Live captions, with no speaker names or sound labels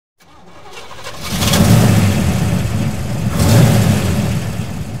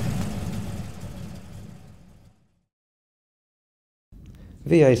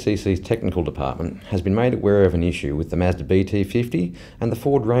VACC's technical department has been made aware of an issue with the Mazda BT50 and the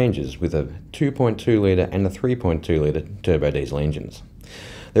Ford Rangers with a 2.2 litre and a 3.2 litre turbo diesel engines.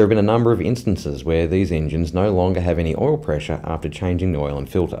 There have been a number of instances where these engines no longer have any oil pressure after changing the oil and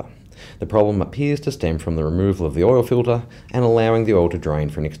filter. The problem appears to stem from the removal of the oil filter and allowing the oil to drain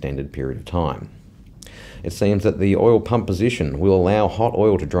for an extended period of time. It seems that the oil pump position will allow hot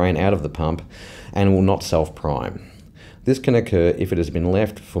oil to drain out of the pump and will not self-prime. This can occur if it has been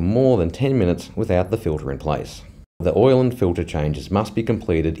left for more than 10 minutes without the filter in place. The oil and filter changes must be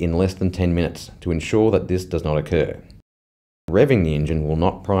completed in less than 10 minutes to ensure that this does not occur. Revving the engine will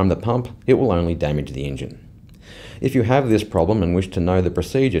not prime the pump, it will only damage the engine. If you have this problem and wish to know the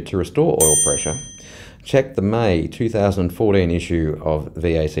procedure to restore oil pressure, check the May 2014 issue of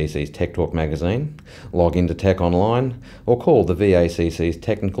VACC's Tech Talk magazine, log into Tech Online, or call the VACC's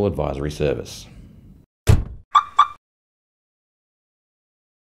Technical Advisory Service.